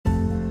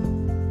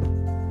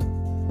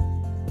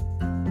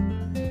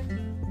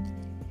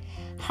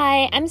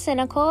Hi, I'm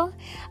Cynical.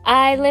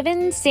 I live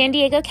in San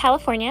Diego,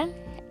 California,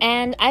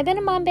 and I've been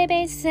a mom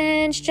baby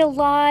since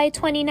July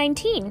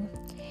 2019.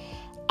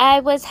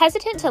 I was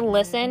hesitant to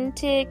listen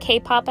to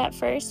K-pop at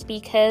first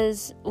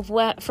because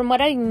from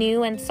what I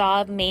knew and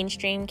saw of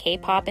mainstream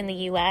K-pop in the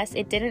US,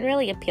 it didn't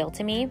really appeal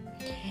to me.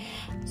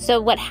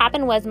 So what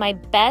happened was my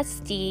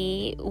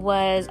bestie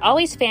was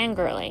always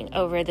fangirling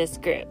over this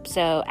group.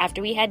 So after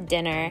we had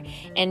dinner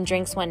and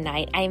drinks one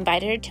night, I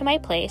invited her to my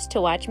place to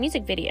watch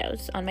music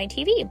videos on my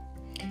TV.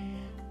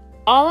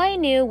 All I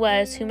knew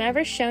was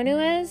whomever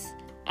Shonu is,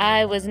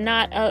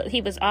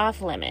 he was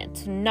off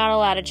limits. Not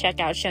allowed to check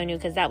out Shonu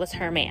because that was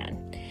her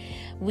man.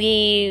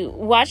 We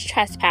watched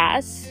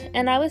Trespass,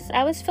 and I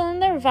was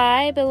feeling their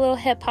vibe, a little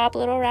hip hop,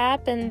 little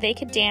rap, and they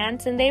could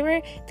dance, and they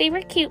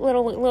were cute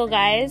little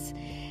guys.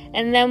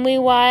 And then we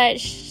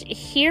watched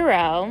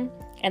Hero,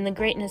 and the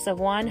greatness of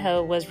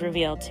Wonho was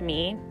revealed to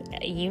me.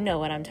 You know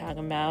what I'm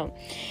talking about.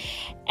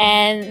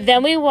 And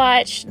then we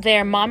watched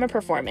their Mama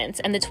performance,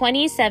 and the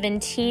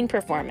 2017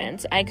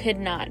 performance. I could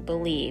not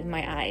believe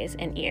my eyes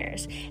and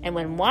ears. And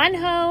when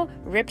Wonho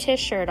ripped his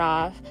shirt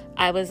off,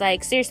 I was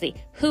like, seriously,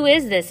 who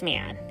is this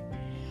man?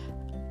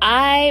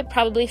 I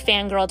probably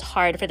fangirled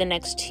hard for the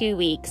next 2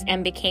 weeks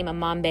and became a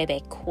mom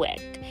baby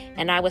quick.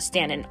 And I was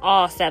standing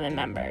all 7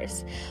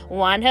 members.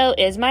 Wonho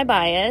is my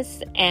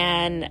bias,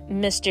 and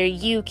Mr.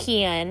 Yu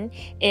Kian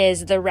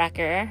is the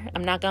wrecker.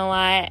 I'm not gonna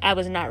lie, I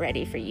was not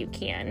ready for Yu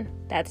Kian.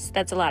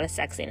 That's a lot of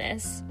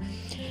sexiness.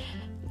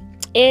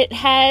 It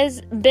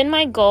has been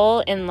my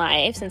goal in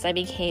life since I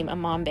became a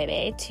mom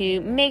baby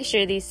to make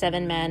sure these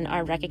 7 men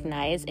are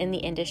recognized in the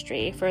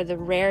industry for the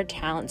rare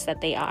talents that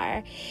they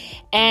are.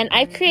 And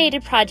I've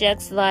created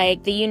projects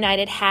like the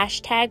United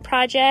Hashtag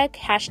Project,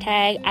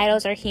 hashtag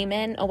Idols Are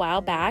Human a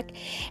while back,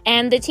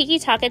 and the Tiki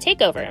Taka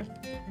Takeover.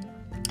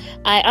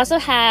 I also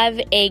have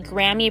a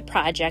Grammy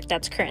project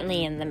that's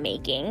currently in the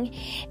making.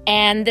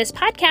 And this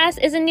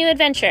podcast is a new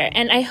adventure,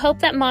 and I hope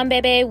that Mom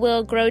Baby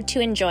will grow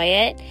to enjoy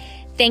it.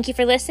 Thank you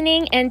for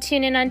listening, and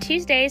tune in on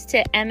Tuesdays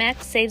to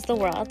MX Saves the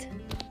World.